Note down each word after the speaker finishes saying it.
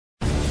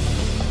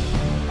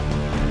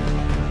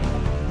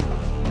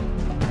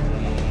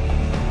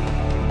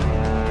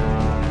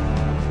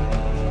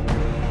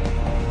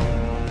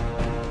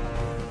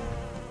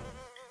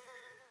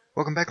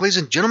Welcome back, ladies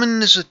and gentlemen.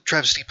 This is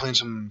AhTravesty playing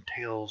some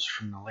Tales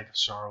from the Lake of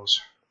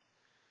Sorrows.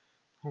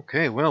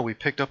 Okay, well, we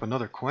picked up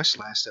another quest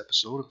last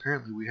episode.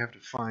 Apparently we have to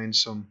find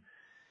some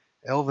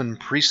elven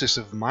priestess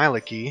of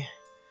Maliki,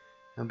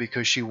 and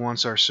because she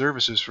wants our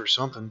services for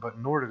something, but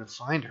in order to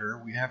find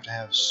her, we have to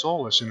have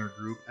Solus in our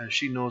group, as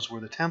she knows where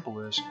the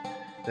temple is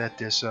that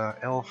this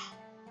elf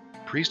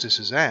priestess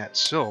is at.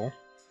 So,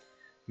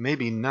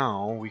 maybe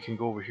now we can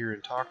go over here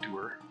and talk to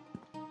her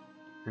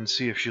and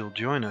see if she'll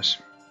join us.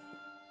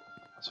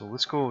 So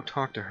let's go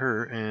talk to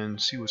her and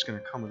see what's going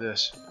to come of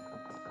this.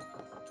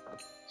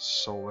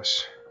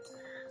 Solus,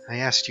 I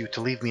asked you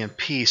to leave me in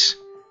peace.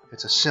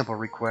 It's a simple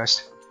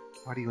request.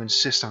 Why do you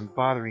insist on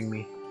bothering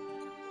me?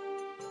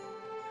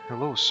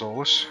 Hello,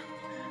 Solus.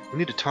 We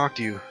need to talk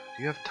to you.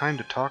 Do you have time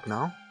to talk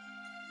now?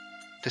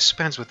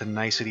 Dispense with the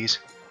niceties.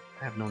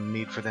 I have no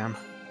need for them.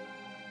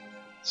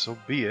 So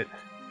be it.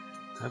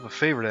 I have a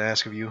favor to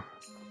ask of you.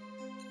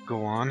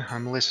 Go on,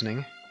 I'm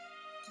listening.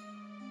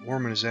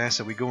 Ormond has asked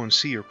that we go and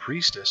see your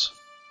priestess.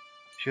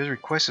 She has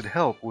requested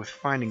help with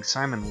finding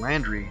Simon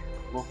Landry,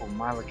 local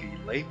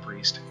Maliki lay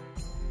priest.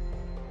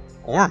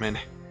 Ormond?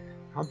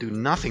 I'll do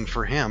nothing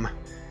for him,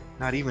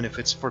 not even if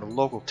it's for the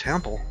local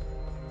temple.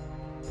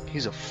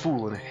 He's a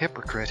fool and a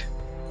hypocrite.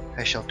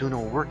 I shall do no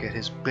work at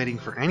his bidding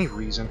for any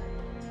reason.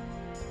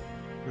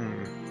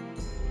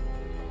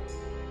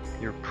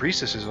 Your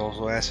priestess has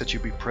also asked that you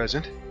be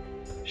present.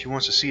 She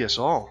wants to see us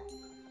all.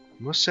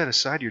 You must set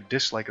aside your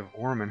dislike of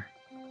Ormond.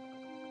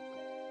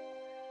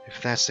 If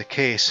that's the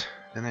case,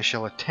 then I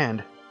shall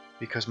attend,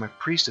 because my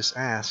priestess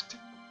asked.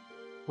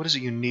 What is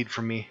it you need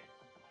from me?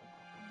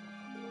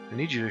 I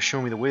need you to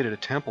show me the way to the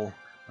temple,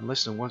 and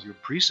listen to what your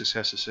priestess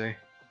has to say.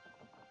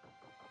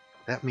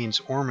 That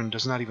means Ormond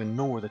does not even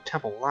know where the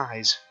temple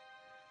lies.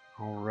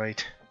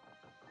 Alright.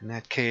 In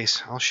that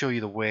case, I'll show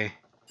you the way.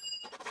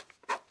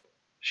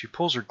 She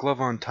pulls her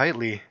glove on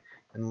tightly,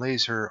 and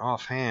lays her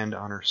offhand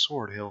on her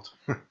sword hilt.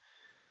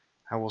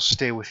 I will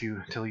stay with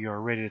you till you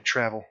are ready to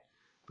travel.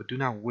 But do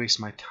not waste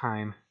my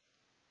time.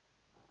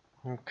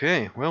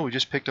 Okay, well, we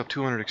just picked up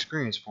 200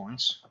 experience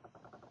points.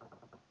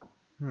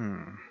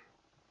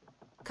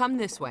 Come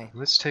this way.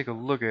 Let's take a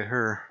look at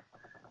her.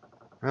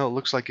 Well, it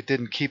looks like it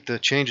didn't keep the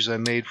changes I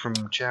made from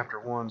Chapter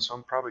 1, so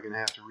I'm probably going to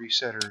have to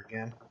reset her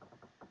again.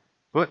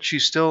 But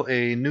she's still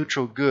a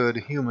neutral good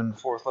human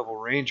 4th level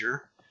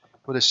ranger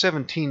with a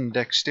 17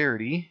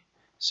 dexterity,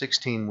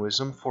 16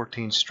 wisdom,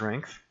 14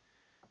 strength,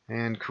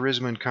 and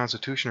charisma and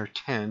constitution are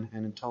 10,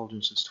 and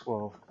intelligence is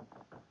 12.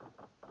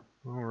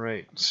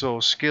 Alright, so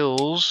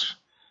skills,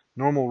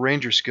 normal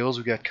ranger skills,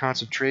 we've got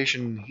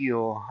concentration,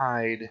 heal,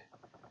 hide,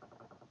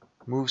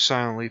 move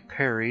silently,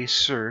 parry,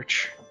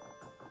 search,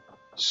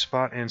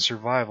 spot and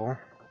survival.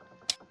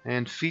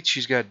 And feats,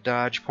 she's got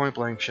dodge, point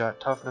blank shot,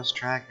 toughness,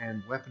 track,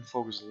 and weapon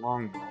focus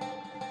longbow.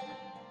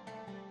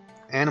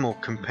 Animal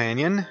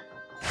companion,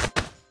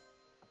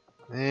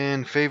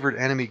 and favored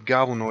enemy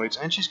goblinoids,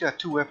 and she's got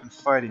 2 weapon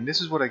fighting. This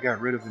is what I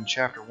got rid of in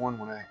chapter 1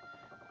 when I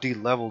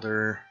de-leveled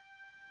her.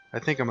 I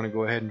think I'm going to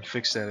go ahead and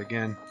fix that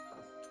again.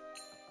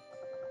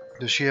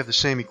 Does she have the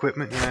same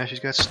equipment? Yeah,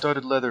 she's got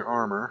studded leather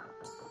armor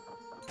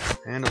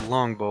and a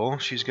longbow.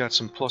 She's got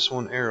some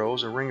 +1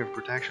 arrows, a ring of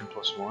protection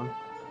 +1,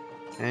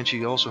 and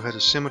she also has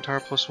a scimitar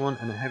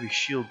 +1 and a heavy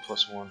shield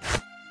 +1.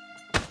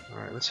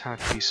 Alright, let's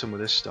hotkey some of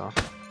this stuff.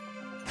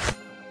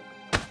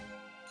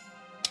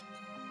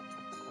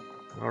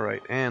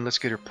 Alright, and let's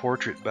get her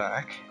portrait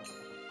back.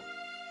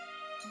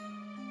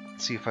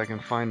 Let's see if I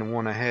can find the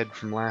one I had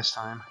from last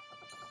time.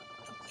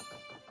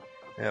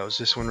 Yeah, it was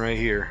this one right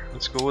here.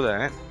 Let's go with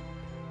that.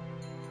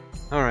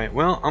 Alright,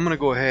 well, I'm going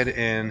to go ahead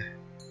and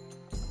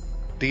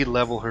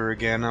de-level her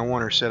again. I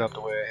want her set up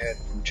the way I had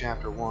from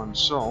chapter 1.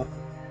 So,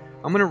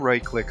 I'm going to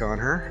right-click on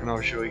her, and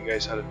I'll show you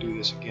guys how to do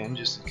this again,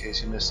 just in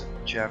case you missed it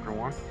in chapter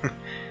 1.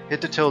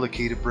 Hit the tilde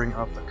key to bring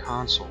up the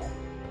console.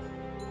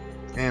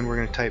 And we're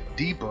going to type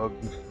debug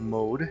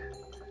mode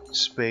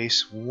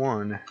space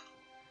 1.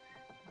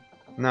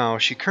 Now,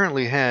 she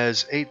currently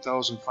has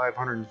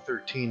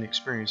 8,513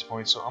 experience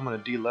points, so I'm going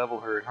to de-level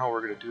her, and how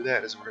we're going to do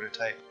that is we're going to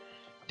type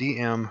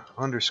dm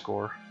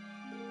underscore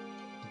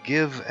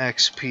give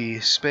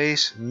XP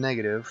space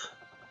negative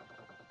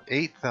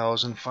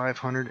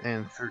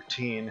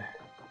 8,513,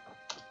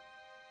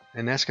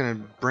 and that's going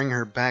to bring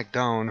her back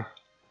down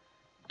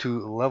to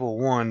level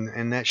 1,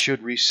 and that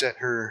should reset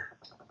her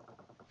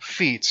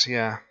feats,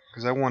 yeah,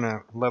 because I want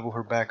to level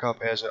her back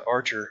up as an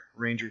archer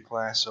ranger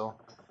class. So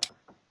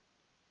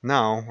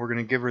now we're going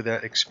to give her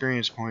that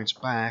experience points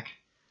back.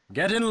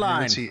 Get in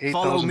line. Let's see,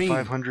 Follow me.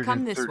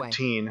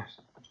 8,513.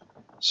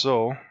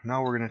 So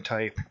now we're going to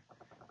type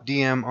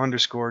dm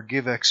underscore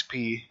give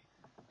XP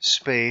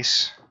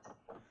space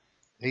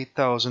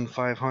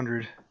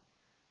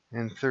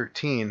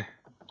 8,513.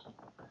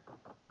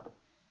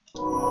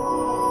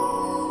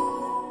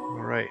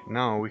 Alright,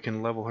 now we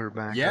can level her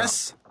back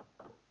Yes? up.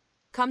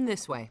 Come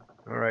this way.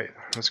 Alright,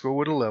 let's go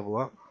with a level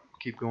up.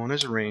 Keep going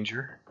as a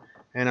ranger.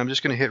 And I'm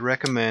just going to hit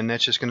recommend.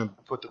 That's just going to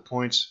put the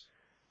points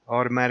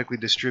automatically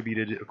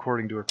distributed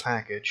according to her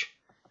package.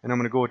 And I'm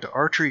going to go with the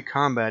archery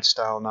combat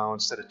style now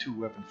instead of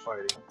 2-weapon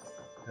fighting,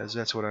 as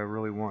that's what I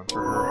really want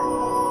for her.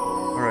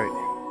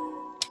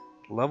 Alright,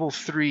 level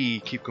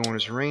 3, keep going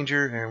as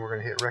ranger, and we're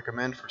going to hit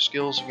recommend for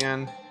skills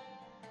again.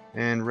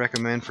 And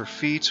recommend for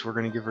feats, we're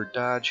going to give her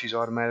dodge. She's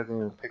automatically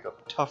going to pick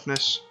up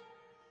toughness.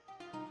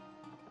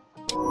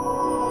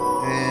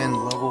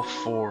 And level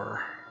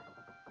 4.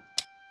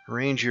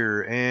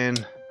 Ranger,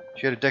 and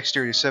she had a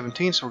dexterity of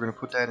 17, so we're going to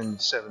put that in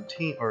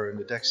 17, or in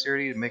the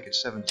dexterity to make it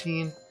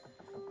 17.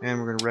 And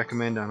we're going to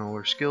recommend on all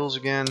her skills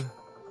again.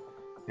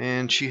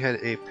 And she had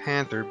a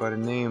panther by the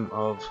name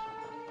of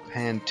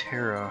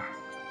Pantera.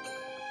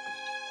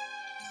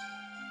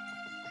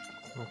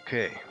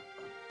 Okay.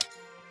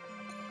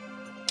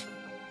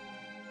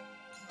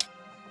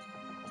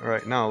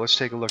 Alright, now let's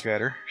take a look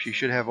at her. She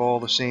should have all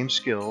the same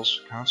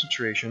skills.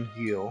 Concentration,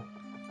 heal.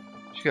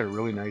 She's got a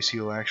really nice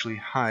heal actually.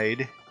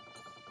 Hide.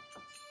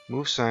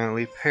 Move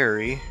silently,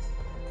 parry.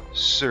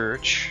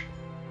 Search.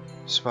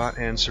 Spot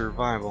and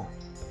survival.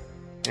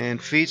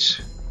 And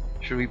feats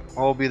should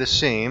all be the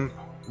same.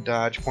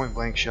 Dodge, point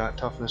blank shot,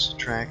 toughness,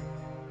 track,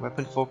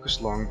 weapon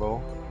focused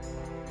longbow,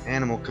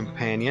 animal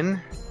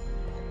companion.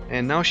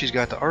 And now she's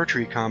got the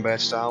archery combat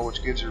style,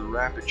 which gives her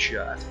rapid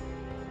shot.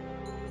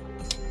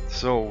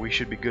 So we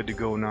should be good to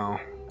go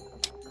now.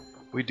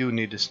 We do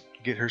need to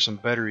get her some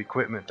better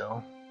equipment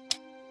though.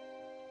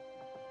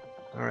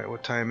 Alright,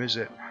 what time is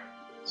it?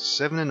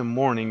 7 in the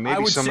morning.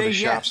 Maybe some of the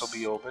shops will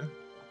be open.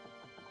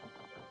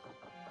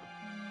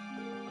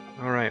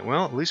 Alright,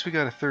 well, at least we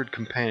got a third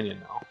companion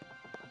now.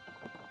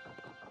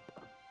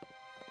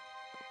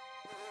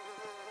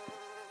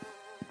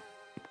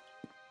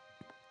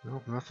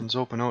 Nope, nothing's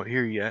open out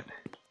here yet.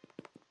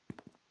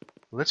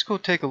 Let's go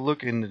take a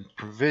look in the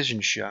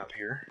provision shop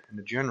here, in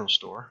the general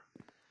store.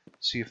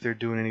 See if they're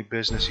doing any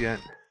business yet.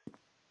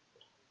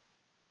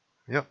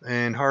 Yep,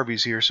 and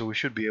Harvey's here, so we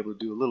should be able to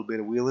do a little bit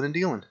of wheeling and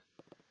dealing.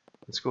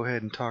 Let's go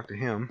ahead and talk to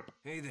him.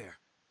 Hey there.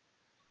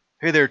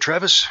 Hey there,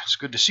 Travis. It's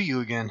good to see you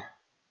again.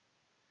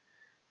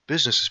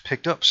 Business has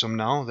picked up some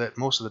now that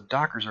most of the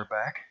dockers are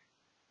back.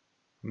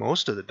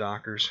 Most of the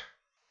dockers?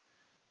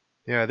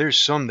 Yeah, there's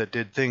some that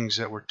did things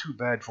that were too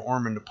bad for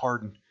Ormond to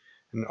pardon,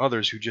 and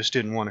others who just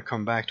didn't want to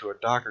come back to a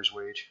docker's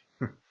wage.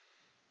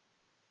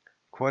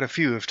 Quite a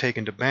few have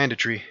taken to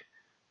banditry.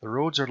 The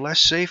roads are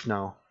less safe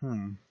now.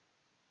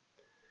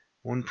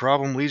 One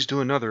problem leads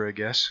to another, I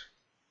guess.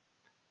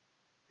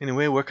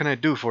 Anyway, what can I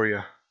do for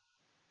you?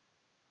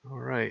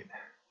 Alright.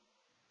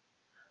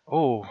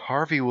 Oh,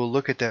 Harvey will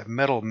look at that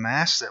metal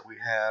mask that we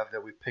have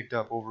that we picked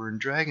up over in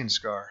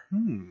Dragonscar.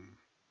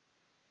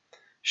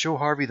 Show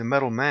Harvey the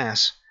metal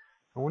mask.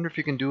 I wonder if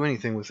you can do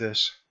anything with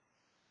this.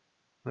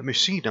 Let me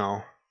see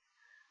now.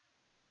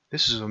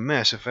 This is a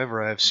mess if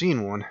ever I have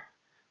seen one.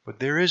 But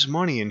there is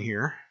money in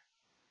here.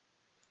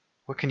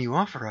 What can you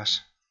offer us?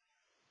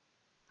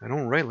 I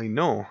don't rightly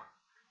know.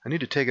 I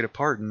need to take it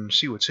apart and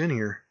see what's in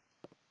here.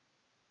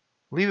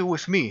 Leave it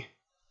with me.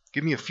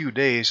 Give me a few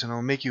days and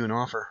I'll make you an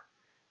offer.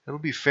 It'll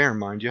be fair,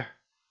 mind you.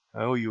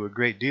 I owe you a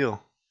great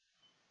deal.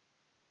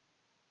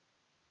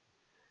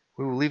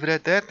 We will leave it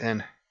at that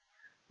then.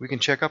 We can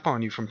check up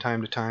on you from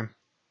time to time.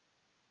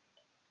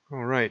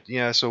 Alright,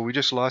 yeah, so we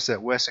just lost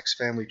that Wessex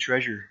family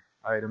treasure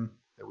item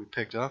that we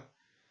picked up.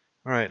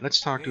 Alright,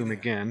 let's talk to him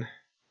again.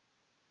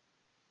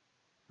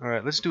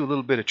 Alright, let's do a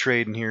little bit of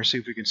trading here, see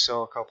if we can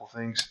sell a couple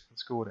things.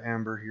 Let's go with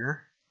Amber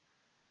here.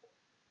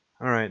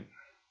 Alright.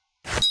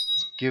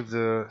 Give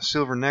the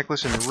silver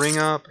necklace and the ring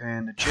up,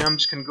 and the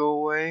gems can go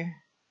away.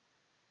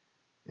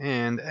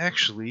 And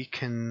actually,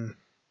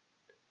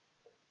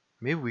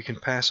 maybe we can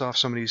pass off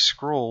some of these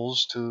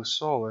scrolls to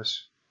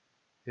Solace.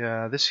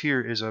 Yeah, this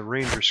here is a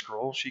ranger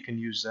scroll. She can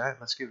use that.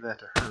 Let's give that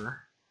to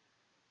her.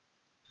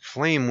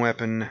 Flame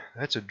weapon.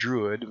 That's a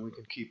druid. We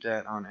can keep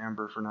that on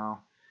Amber for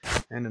now.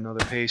 And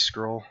another haste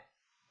scroll.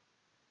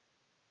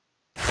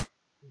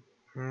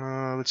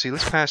 Let's see.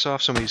 Let's pass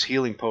off some of these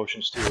healing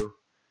potions too.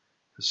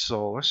 To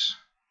Solace.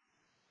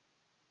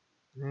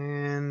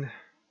 And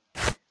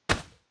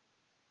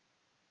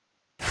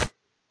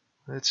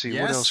let's see.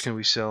 What else can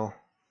we sell?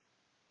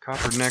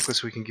 Copper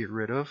necklace we can get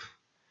rid of.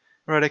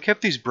 Alright, I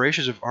kept these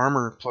braces of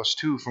armor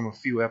 +2 from a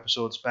few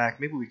episodes back.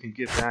 Maybe we can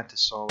give that to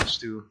Solace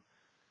too.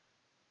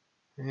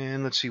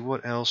 And let's see,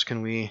 what else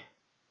can we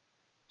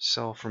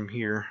sell from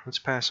here? Let's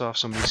pass off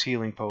some of these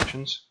healing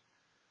potions.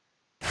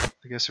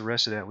 I guess the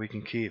rest of that we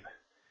can keep.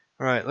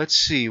 Alright, let's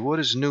see, what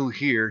is new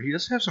here? He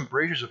does have some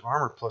braces of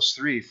armor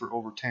 +3 for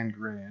over 10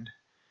 grand.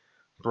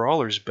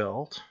 Brawler's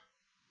belt.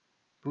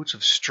 Boots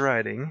of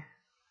striding.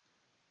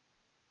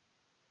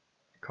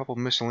 A couple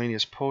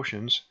miscellaneous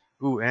potions.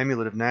 Ooh,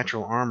 amulet of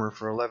natural armor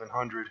for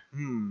 1100.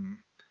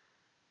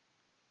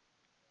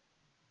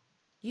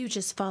 You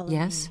just follow me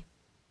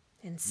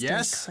and stay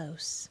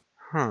close.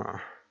 Huh.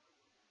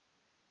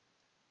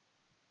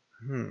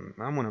 I'm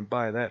gonna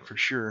buy that for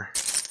sure.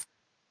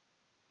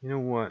 You know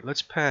what?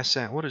 Let's pass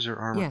that. What is her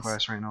armor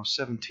class right now?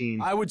 17.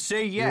 I would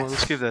say yes. You know what?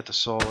 Let's give that to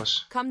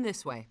Solace. Come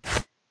this way.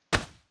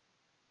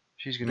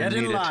 She's gonna need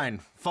it. Get in line.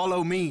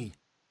 Follow me.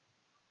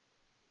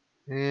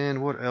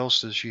 And what else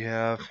does she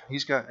have?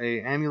 He's got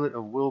a amulet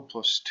of will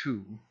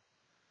 +2.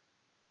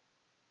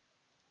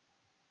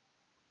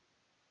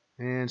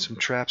 And some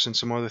traps and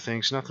some other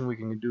things. Nothing we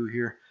can do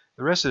here.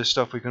 The rest of this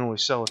stuff we can only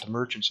sell at the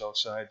merchants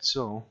outside,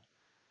 so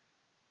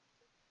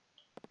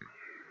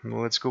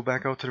well, let's go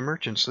back out to the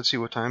merchants. Let's see,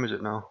 what time is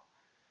it now.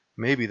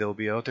 Maybe they'll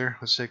be out there.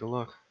 Let's take a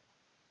look.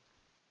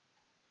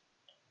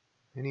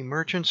 Any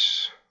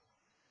merchants?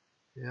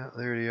 Yeah,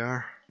 there they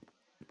are.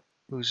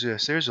 Who's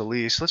this? There's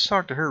Elise. Let's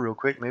talk to her real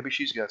quick. Maybe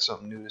she's got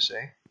something new to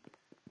say.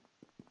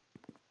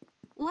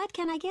 What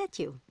can I get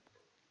you?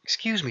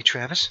 Excuse me,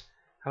 Travis.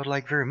 I would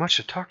like very much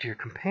to talk to your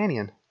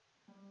companion.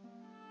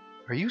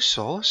 Are you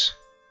Solus?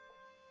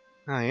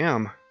 I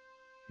am.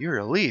 You're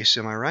Elise,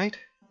 am I right?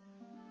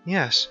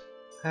 Yes.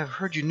 I have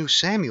heard you knew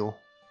Samuel.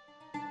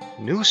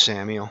 Knew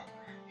Samuel?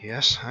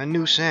 Yes, I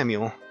knew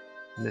Samuel.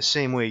 In the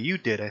same way you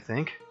did, I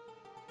think.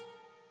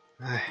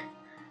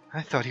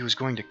 I thought he was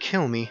going to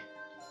kill me.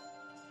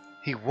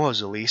 He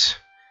was, Elise.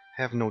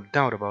 I have no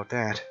doubt about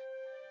that.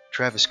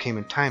 Travis came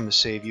in time to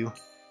save you,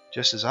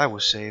 just as I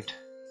was saved.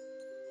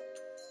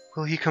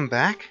 Will he come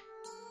back?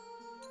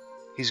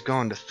 He's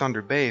gone to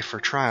Thunder Bay for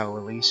trial,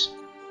 Elise.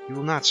 You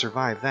will not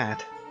survive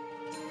that.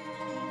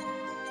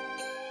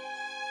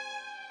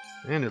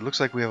 And it looks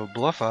like we have a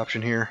bluff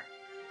option here.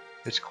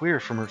 It's clear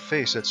from her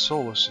face that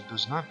Solus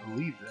does not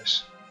believe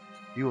this.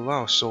 You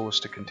allow Solus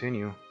to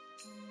continue.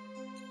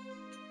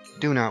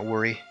 Do not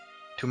worry.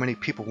 Too many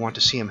people want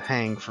to see him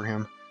hang for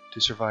him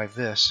to survive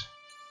this.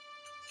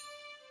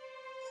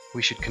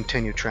 We should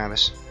continue,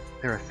 Travis.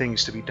 There are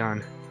things to be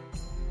done.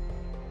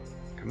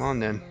 Come on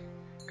then.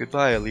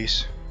 Goodbye,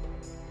 Elise.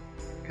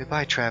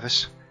 Goodbye,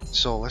 Travis,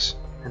 Solus,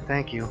 and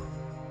thank you.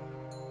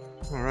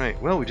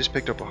 Alright, well, we just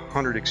picked up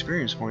 100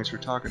 experience points for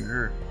talking to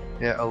her.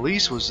 Yeah,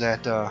 Elise was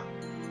that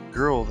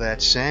girl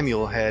that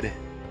Samuel had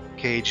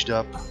caged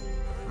up.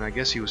 And I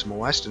guess he was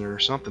molesting her or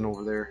something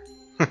over there.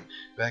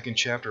 Back in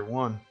chapter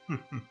 1.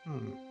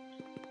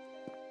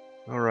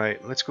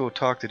 Alright, let's go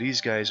talk to these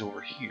guys over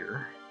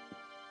here.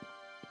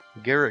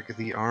 Garrick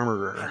the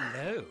Armorer.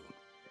 Hello.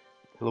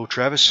 Hello,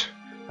 Travis.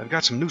 I've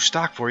got some new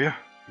stock for you.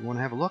 You want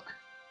to have a look?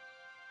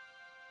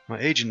 My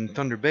agent in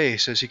Thunder Bay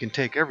says he can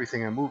take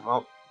everything I move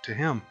out to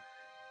him,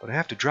 but I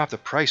have to drop the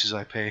prices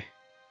I pay.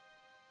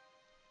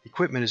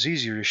 Equipment is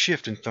easier to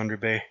shift in Thunder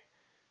Bay,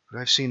 but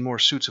I've seen more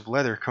suits of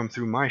leather come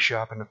through my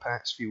shop in the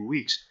past few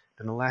weeks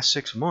than the last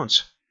 6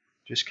 months.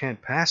 Just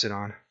can't pass it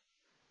on.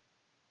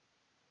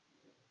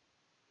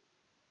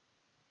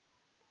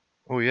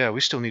 Oh yeah,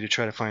 we still need to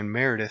try to find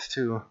Meredith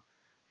too.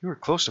 You were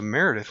close to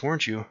Meredith,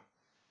 weren't you?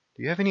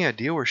 Do you have any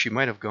idea where she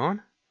might have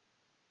gone?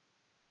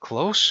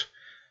 Close?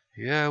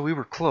 Yeah, we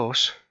were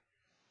close.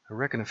 I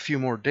reckon a few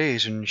more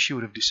days and she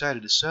would have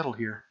decided to settle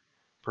here.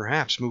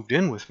 Perhaps moved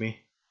in with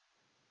me.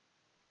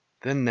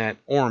 Then that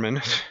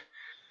Orman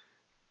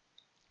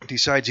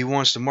decides he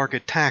wants to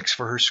market tax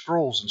for her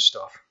scrolls and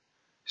stuff.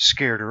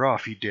 Scared her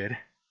off, he did.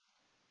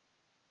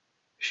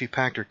 She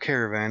packed her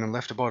caravan and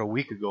left about a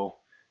week ago,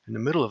 in the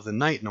middle of the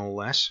night no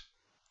less.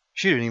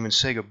 She didn't even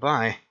say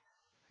goodbye.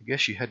 I guess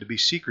she had to be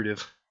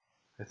secretive.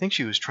 I think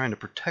she was trying to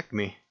protect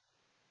me.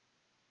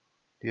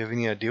 Do you have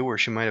any idea where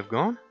she might have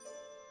gone?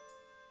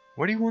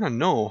 What do you want to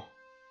know?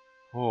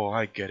 Oh,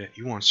 I get it.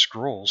 You want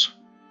scrolls.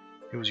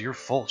 It was your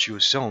fault she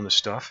was selling this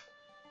stuff.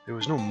 There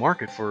was no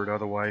market for it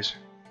otherwise.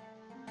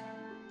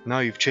 Now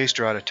you've chased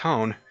her out of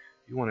town,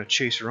 you want to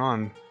chase her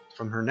on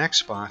from her next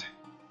spot.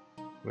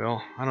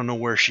 Well, I don't know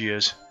where she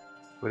is,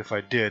 but if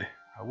I did,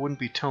 I wouldn't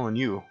be telling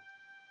you.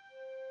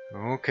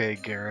 Okay,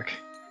 Garrick.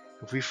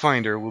 If we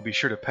find her, we'll be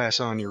sure to pass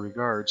on your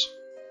regards.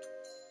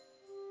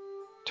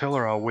 Tell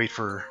her I'll wait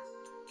for her.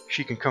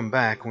 She can come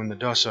back when the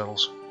dust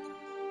settles.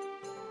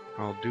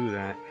 I'll do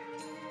that.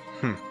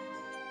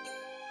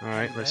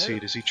 Alright, let's see.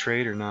 Does he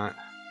trade or not?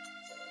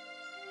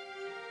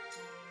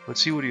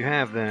 Let's see what you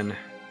have then.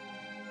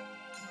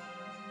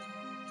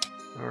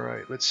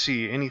 Alright, let's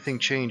see. Anything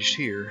changed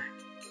here?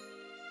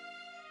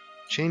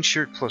 Change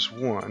shirt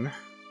 +1.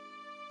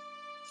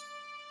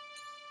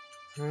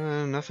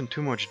 Nothing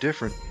too much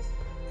different.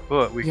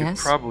 But we could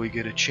probably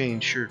get a chain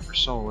shirt for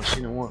Solus.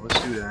 You know what?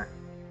 Let's do that.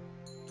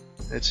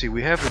 Let's see.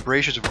 We have the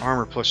braces of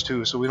armor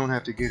 +2, so we don't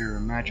have to get her a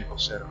magical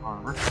set of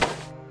armor.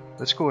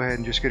 Let's go ahead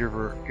and just get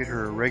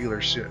her a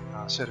regular set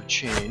of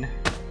chain.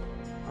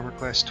 Armor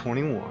class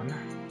 21.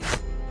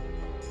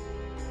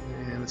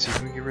 And let's see.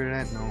 Can we get rid of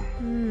that?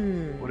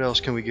 No. What else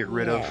can we get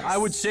rid of? I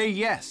would say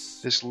yes.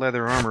 This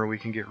leather armor we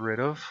can get rid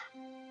of.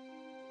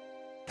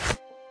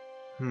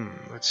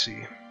 Let's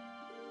see.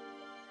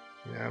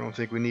 Yeah, I don't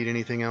think we need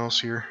anything else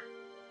here.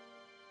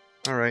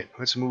 Alright,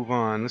 let's move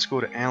on. Let's go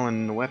to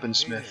Alan the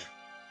weaponsmith.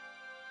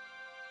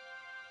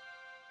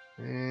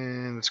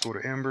 And let's go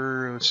to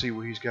Ember. Let's see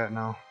what he's got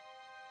now.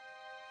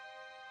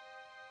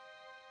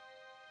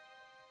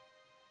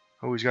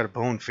 Oh, he's got a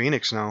Bone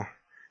Phoenix now.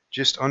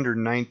 Just under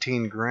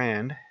 19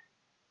 grand.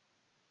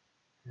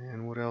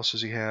 And what else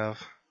does he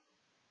have?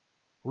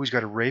 Oh, he's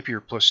got a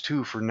Rapier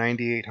 +2 for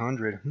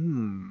 9,800.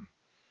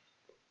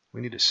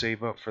 We need to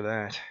save up for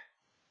that.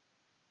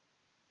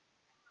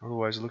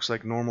 Otherwise, it looks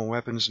like normal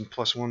weapons and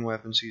 +1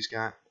 weapons he's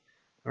got.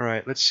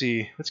 Alright, let's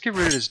see. Let's get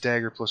rid of his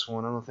dagger +1.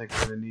 I don't think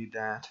we're going to need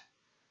that.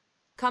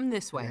 Come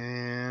this way.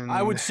 And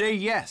I would say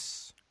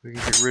yes. we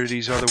can get rid of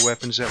these other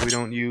weapons that we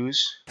don't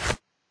use.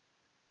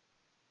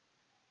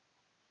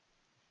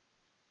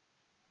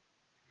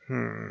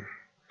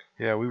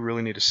 Yeah, we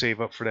really need to save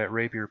up for that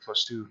rapier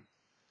 +2.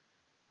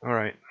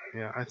 Alright,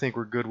 yeah, I think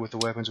we're good with the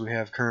weapons we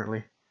have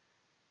currently.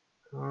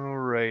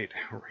 Alright,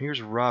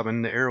 here's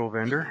Robin, the arrow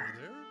vendor.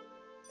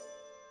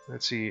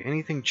 Let's see,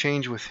 anything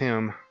change with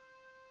him?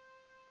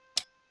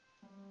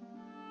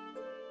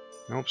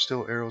 Nope,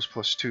 still arrows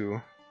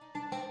 +2.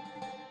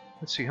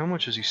 Let's see, how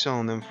much is he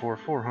selling them for?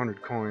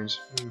 400 coins.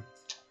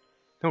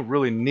 Don't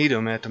really need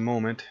them at the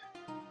moment.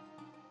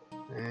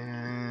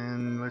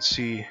 And let's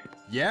see.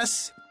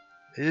 Yes?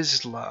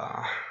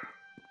 Isla.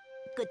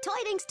 Good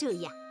tidings to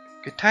you.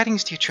 Good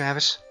tidings to you,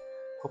 Travis.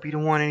 Hope you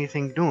don't want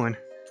anything doing.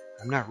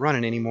 I'm not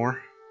running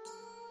anymore.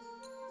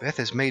 Beth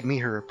has made me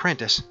her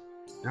apprentice.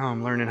 Now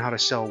I'm learning how to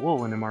sell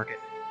wool in the market.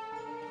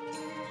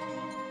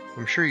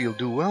 I'm sure you'll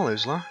do well,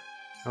 Isla.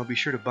 I'll be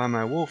sure to buy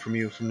my wool from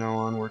you from now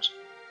onwards.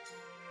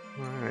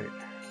 Alright.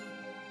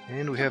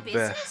 And we have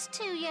Beth.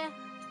 To you.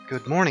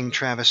 Good morning,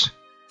 Travis.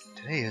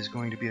 Today is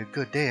going to be a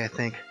good day, I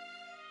think.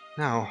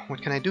 Now,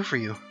 what can I do for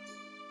you?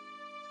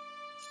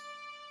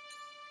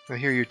 I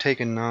hear you're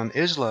taking on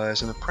Isla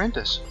as an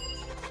apprentice.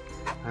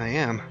 I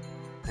am.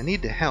 I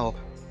need the help,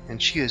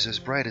 and she is as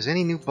bright as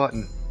any new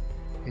button.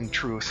 In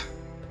truth,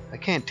 I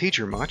can't teach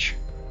her much.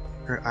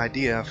 Her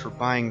idea for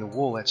buying the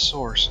wool at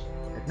source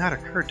had not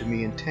occurred to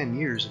me in 10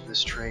 years of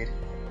this trade.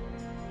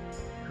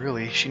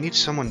 Really, she needs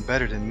someone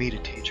better than me to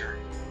teach her.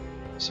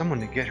 Someone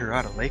to get her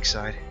out of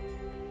Lakeside.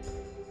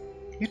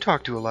 You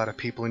talk to a lot of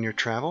people in your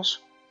travels.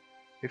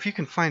 If you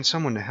can find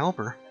someone to help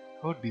her,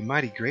 I would be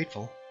mighty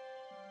grateful.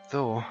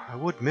 Though, I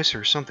would miss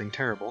her something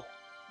terrible.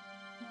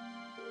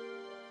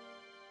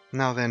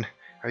 Now then,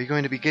 are you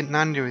going to be getting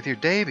on with your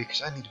day?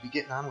 Because I need to be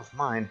getting on with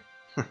mine.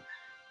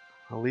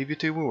 I'll leave you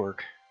to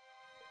work.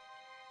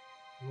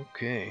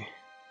 Okay.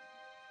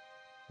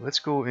 Let's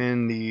go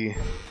in the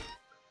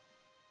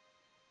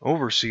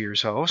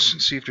Overseer's house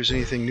and see if there's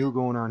anything new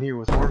going on here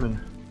with Orman.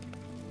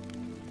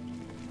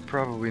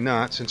 Probably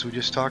not, since we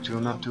just talked to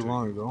him not too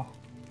long ago.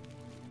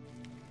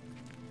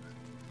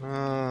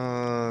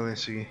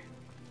 Let's see.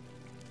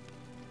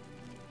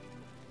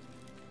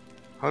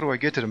 How do I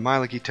get to the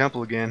Myliki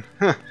Temple again?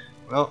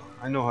 Well,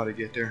 I know how to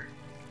get there.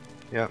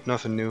 Yeah,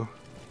 nothing new.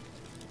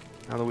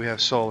 Now that we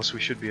have Solace, we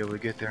should be able to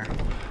get there.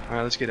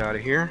 Alright, let's get out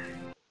of here.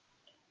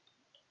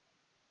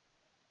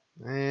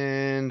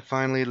 And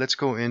finally, let's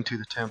go into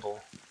the temple.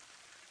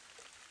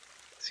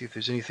 See if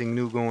there's anything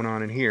new going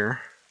on in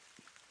here.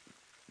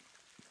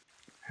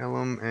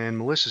 Helm and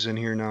Melissa's in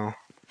here now.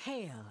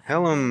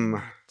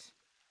 Helm!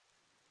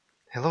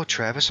 Hello,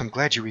 Travis. I'm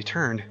glad you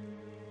returned.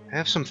 I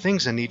have some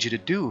things I need you to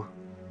do.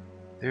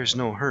 There's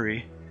no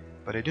hurry,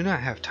 but I do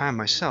not have time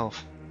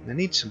myself, and I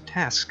need some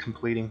tasks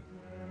completing.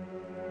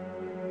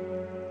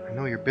 I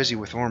know you're busy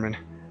with Orman,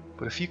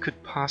 but if you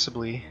could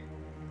possibly...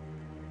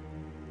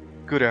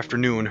 Good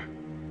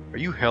afternoon. Are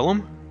you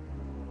Helm?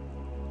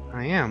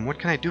 I am. What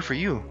can I do for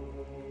you?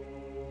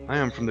 I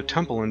am from the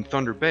temple in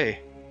Thunder Bay.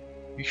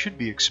 You should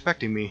be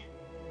expecting me.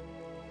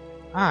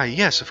 Ah,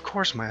 yes, of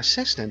course, my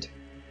assistant.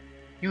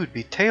 You would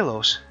be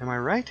Talos, am I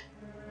right?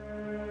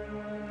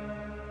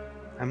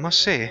 I must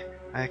say,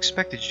 I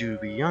expected you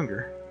to be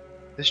younger.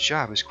 This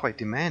job is quite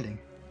demanding.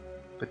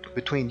 But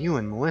between you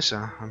and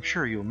Melissa, I'm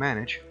sure you'll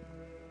manage.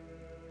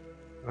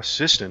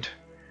 Assistant?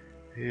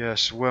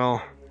 Yes,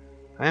 well,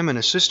 I am an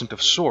assistant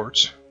of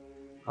sorts.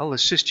 I'll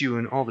assist you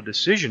in all the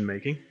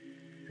decision-making,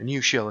 and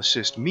you shall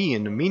assist me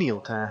in the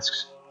menial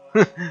tasks.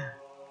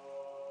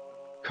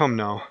 Come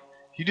now,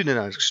 you did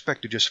not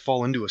expect to just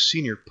fall into a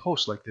senior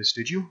post like this,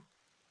 did you?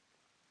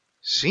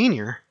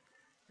 Senior?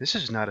 This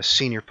is not a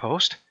senior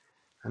post,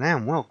 and I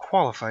am well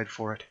qualified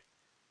for it.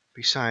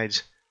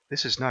 Besides,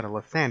 this is not a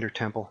Lathander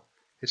temple.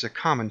 It's a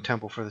common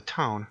temple for the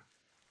town.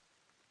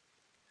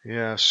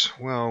 Yes,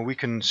 well, we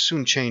can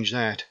soon change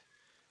that.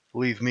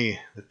 Believe me,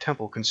 the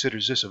temple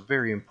considers this a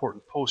very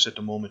important post at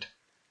the moment.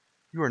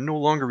 You are no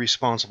longer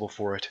responsible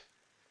for it.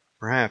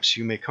 Perhaps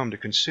you may come to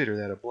consider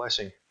that a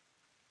blessing.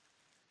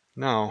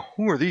 Now,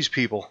 who are these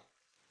people?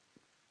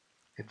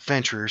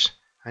 Adventurers.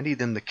 I need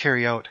them to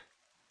carry out...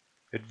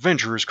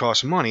 Adventurers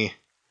cost money.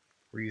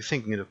 Were you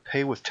thinking to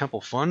pay with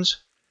temple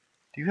funds?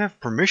 Do you have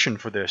permission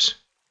for this?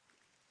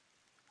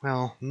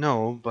 Well,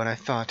 no, but I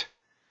thought...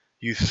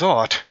 You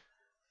thought?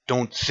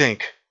 Don't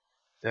think.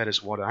 That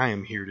is what I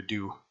am here to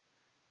do.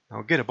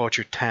 Now get about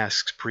your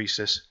tasks,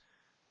 priestess.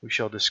 We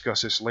shall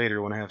discuss this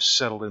later when I have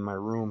settled in my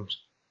rooms.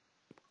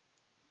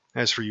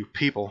 As for you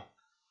people,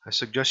 I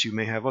suggest you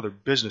may have other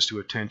business to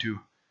attend to.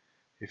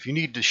 If you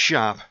need to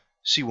shop,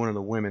 see one of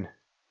the women.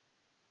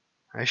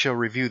 I shall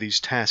review these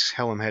tasks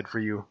Helm had for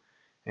you,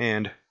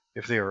 and,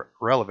 if they are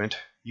relevant,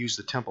 use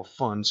the temple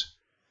funds.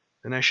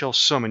 Then I shall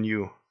summon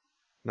you.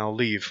 Now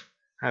leave.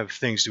 I have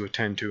things to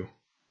attend to.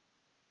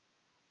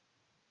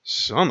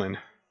 Summon?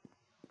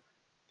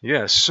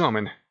 Yes,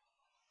 summon.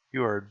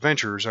 You are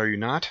adventurers, are you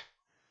not?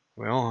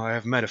 Well, I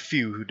have met a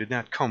few who did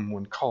not come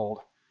when called.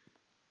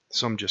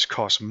 Some just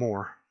cost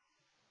more.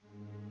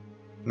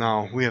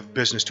 Now, we have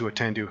business to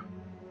attend to.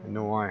 I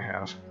know I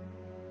have.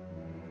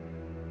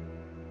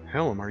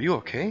 Helen, are you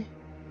okay?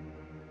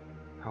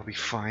 I'll be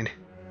fine.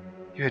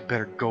 You had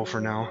better go for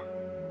now.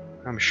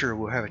 I'm sure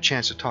we'll have a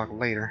chance to talk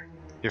later.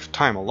 If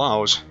time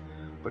allows,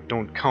 but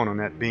don't count on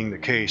that being the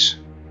case.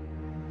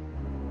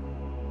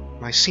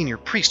 My senior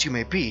priest you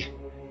may be.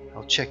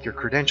 I'll check your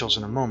credentials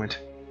in a moment.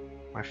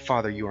 My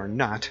father you are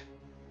not.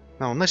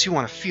 Now, unless you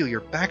want to feel your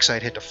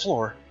backside hit the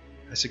floor,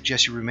 I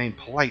suggest you remain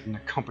polite in the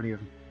company of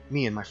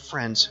me and my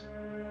friends.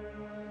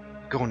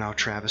 Go now,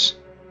 Travis.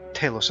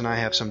 Talos and I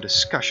have some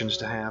discussions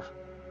to have.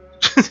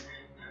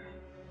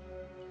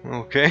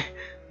 Okay,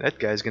 that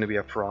guy's gonna be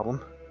a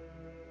problem.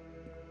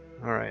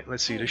 Alright,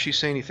 let's see, does she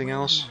say anything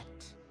else?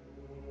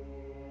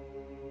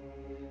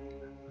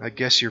 I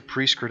guess your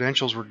priest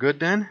credentials were good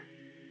then?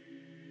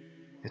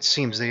 It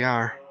seems they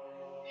are.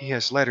 He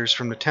has letters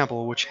from the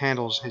temple which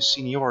handles his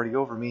seniority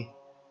over me,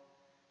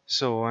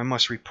 so I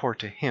must report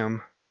to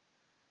him.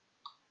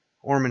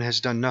 Ormond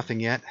has done nothing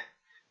yet,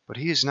 but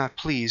he is not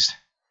pleased.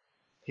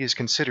 He has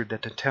considered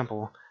that the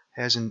temple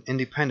has an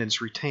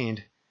independence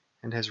retained,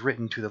 and has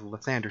written to the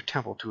Lathander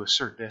Temple to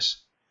assert this.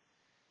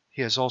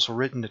 He has also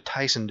written to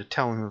Tyson to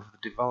tell him of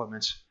the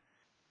developments.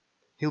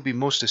 He'll be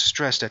most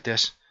distressed at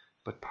this,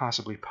 but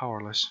possibly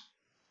powerless.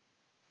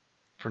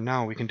 For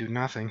now we can do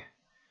nothing.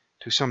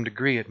 To some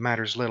degree it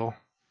matters little.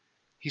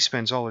 He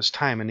spends all his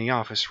time in the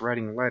office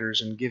writing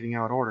letters and giving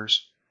out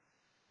orders.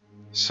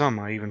 Some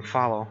I even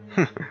follow.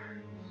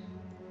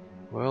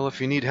 Well,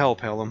 if you need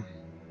help, Helm,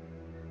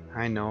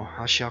 I know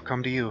I shall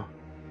come to you.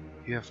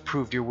 You have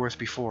proved your worth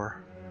before.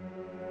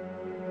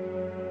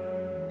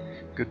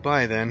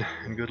 Goodbye then,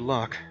 and good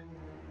luck.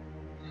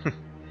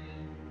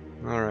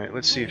 Alright,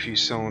 let's see if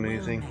she's selling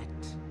anything.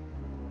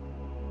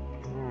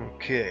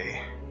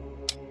 Okay.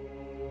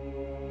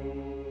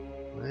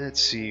 Let's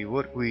see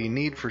what we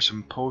need for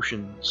some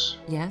potions.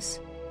 Yes?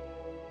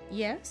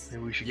 Yes?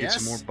 Maybe we should get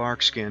some more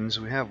bark skins.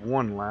 We have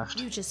one left.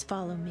 You just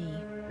follow me.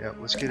 Yep,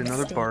 let's get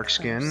another bark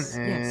skin,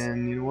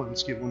 and you know what,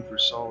 let's get one for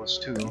Solace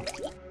too.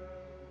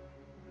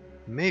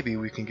 Maybe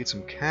we can get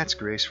some cat's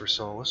grace for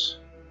Solace.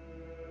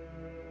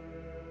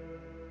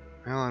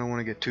 Well, I don't want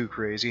to get too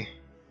crazy.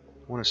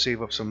 I want to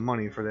save up some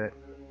money for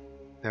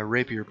that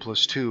rapier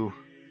 +2.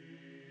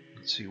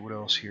 Let's see, what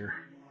else here?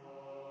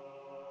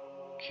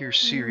 Cure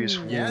serious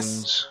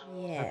wounds.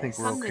 Yes. I think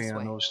we're okay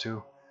on those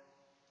two.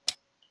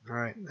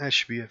 Alright, that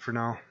should be it for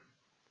now.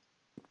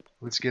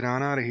 Let's get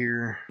on out of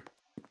here.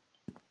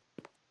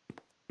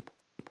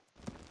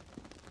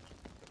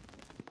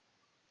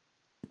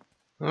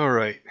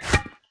 Alright.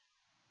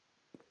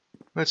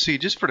 Let's see,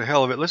 just for the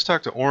hell of it, let's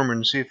talk to Ormond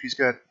and see if he's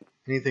got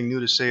anything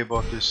new to say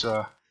about this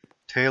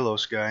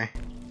Talos guy.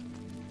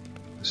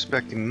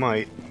 Suspecting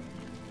might.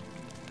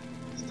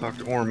 Let's talk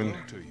to Ormond.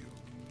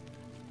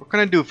 What can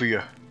I do for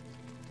you?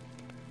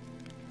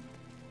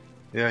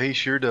 Yeah, he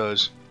sure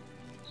does.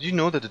 Did you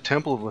know that the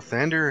Temple of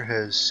Lathander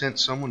has sent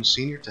someone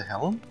senior to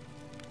Helm?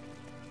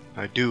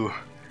 I do,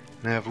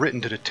 and I have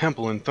written to the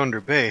temple in Thunder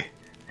Bay,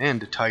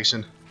 and to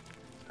Tyson.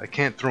 I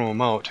can't throw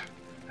him out.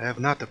 I have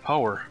not the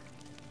power,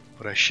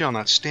 but I shall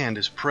not stand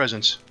his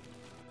presence.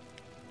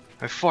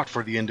 I fought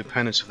for the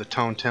independence of the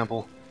town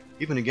temple,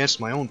 even against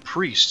my own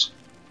priests.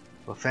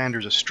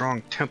 Lathander's a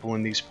strong temple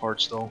in these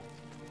parts, though.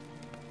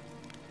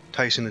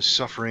 Tyson is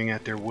suffering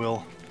at their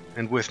will,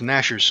 and with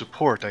Nasher's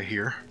support, I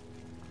hear.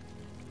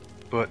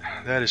 But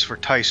that is for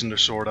Tyson to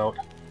sort out.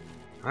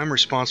 I'm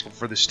responsible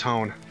for this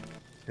town,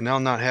 and I'll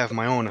not have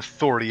my own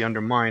authority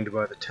undermined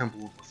by the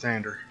Temple of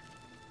Lathander.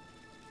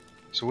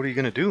 So what are you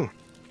going to do?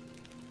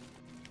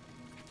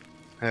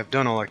 I have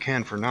done all I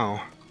can for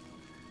now.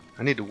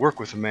 I need to work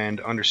with the man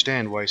to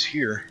understand why he's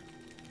here.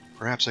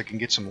 Perhaps I can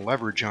get some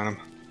leverage on him.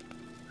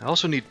 I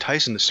also need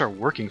Tyson to start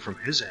working from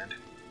his end.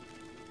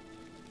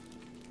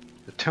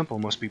 The temple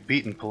must be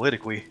beaten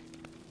politically.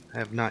 I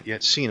have not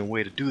yet seen a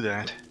way to do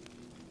that.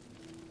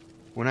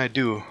 When I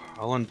do,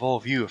 I'll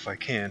involve you if I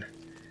can.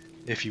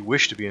 If you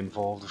wish to be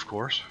involved, of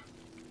course.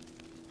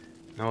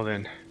 Now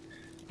then,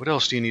 what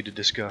else do you need to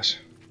discuss?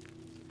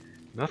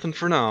 Nothing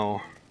for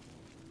now.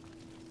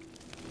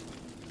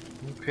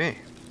 Okay.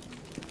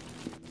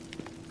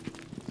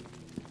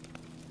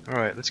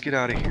 Alright, let's get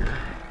out of here.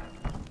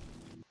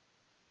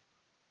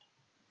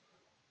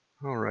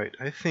 Alright,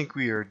 I think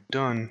we are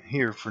done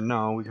here for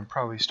now. We can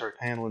probably start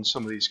handling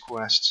some of these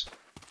quests.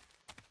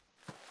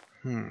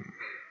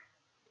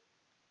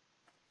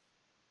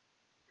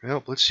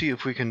 Well, let's see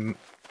if we can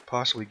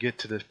possibly get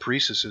to the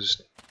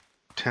priestess's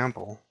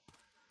temple.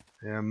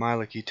 Yeah,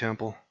 Myliki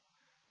Temple.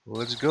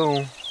 Let's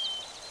go.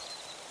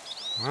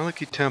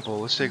 Myliki Temple,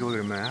 let's take a look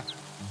at a map.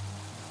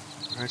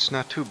 Alright, it's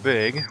not too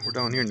big. We're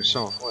down here in the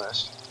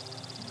southwest.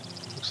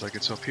 Looks like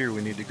it's up here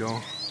we need to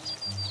go.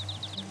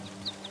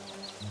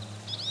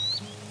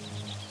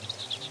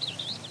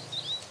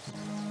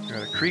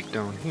 Got a creek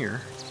down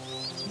here.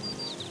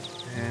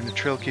 And the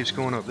trail keeps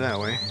going up that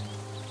way.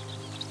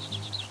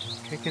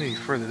 Can't get any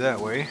further that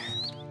way.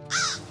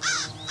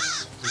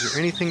 Is there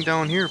anything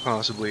down here,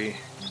 possibly?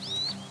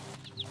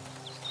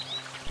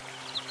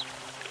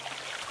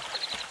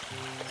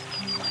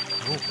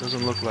 Nope,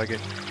 doesn't look like it.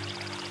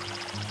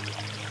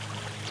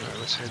 Alright,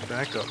 let's head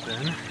back up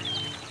then.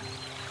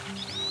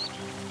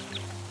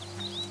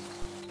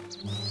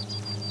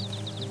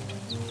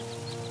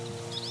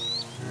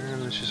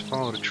 And let's just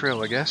follow the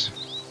trail, I guess.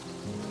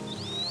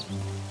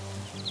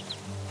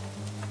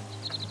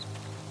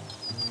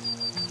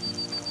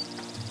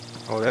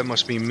 Oh, that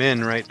must be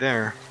Min right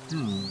there.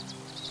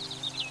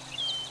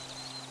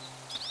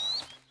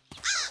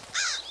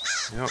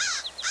 Yep.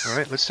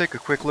 Alright, let's take a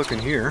quick look in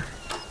here.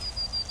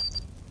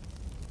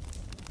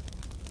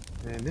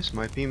 And this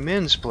might be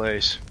Min's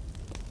place.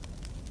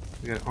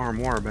 We got an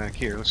armoire back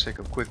here. Let's take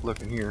a quick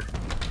look in here.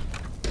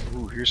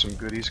 Ooh, here's some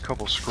goodies. A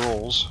couple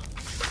scrolls.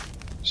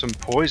 Some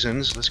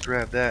poisons. Let's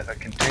grab that. A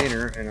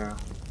container and a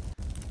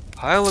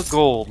pile of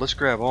gold. Let's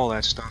grab all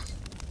that stuff.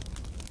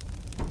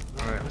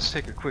 Alright, let's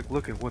take a quick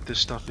look at what this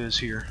stuff is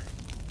here.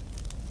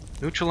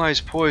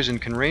 Neutralize poison.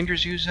 Can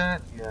rangers use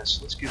that? Yes,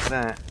 let's give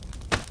that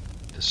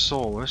to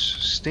Solus.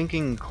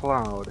 Stinking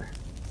cloud.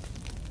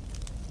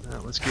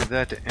 Let's give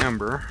that to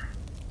Ember.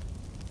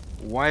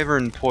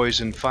 Wyvern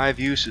poison, 5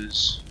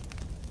 uses.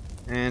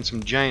 And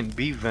some giant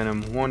bee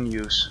venom, 1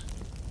 use.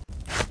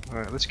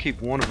 Alright, let's keep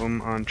one of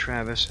them on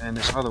Travis, and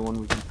this other one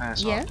we can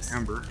pass off to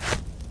Ember.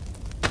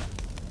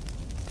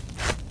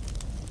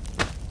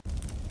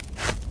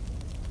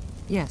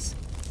 Yes.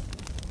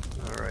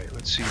 Alright,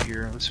 let's see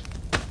here. Let's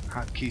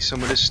hotkey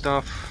some of this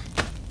stuff.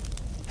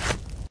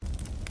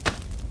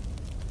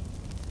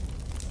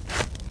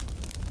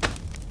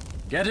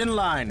 Get in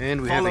line.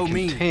 And we Follow have a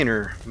me.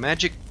 container.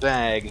 Magic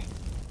bag.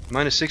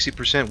 Minus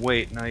 60%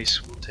 weight.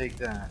 Nice. We'll take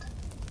that.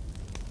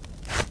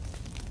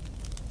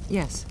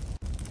 Yes.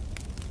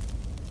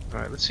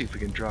 Alright, let's see if we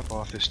can drop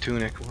off this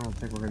tunic. I don't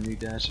think we're going to need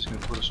that. It's just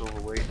going to put us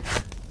overweight.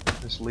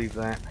 Let's leave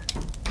that.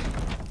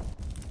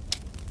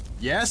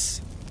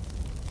 Yes?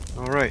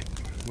 Alright.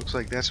 Looks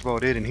like that's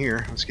about it in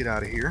here. Let's get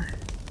out of here.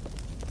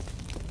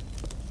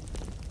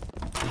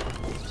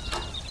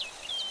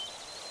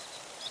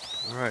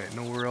 Alright,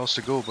 nowhere else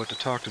to go but to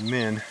talk to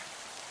Min.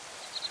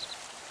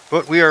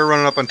 But we are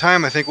running up on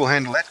time. I think we'll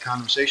handle that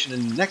conversation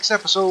in the next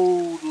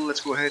episode. Let's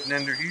go ahead and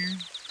end her here.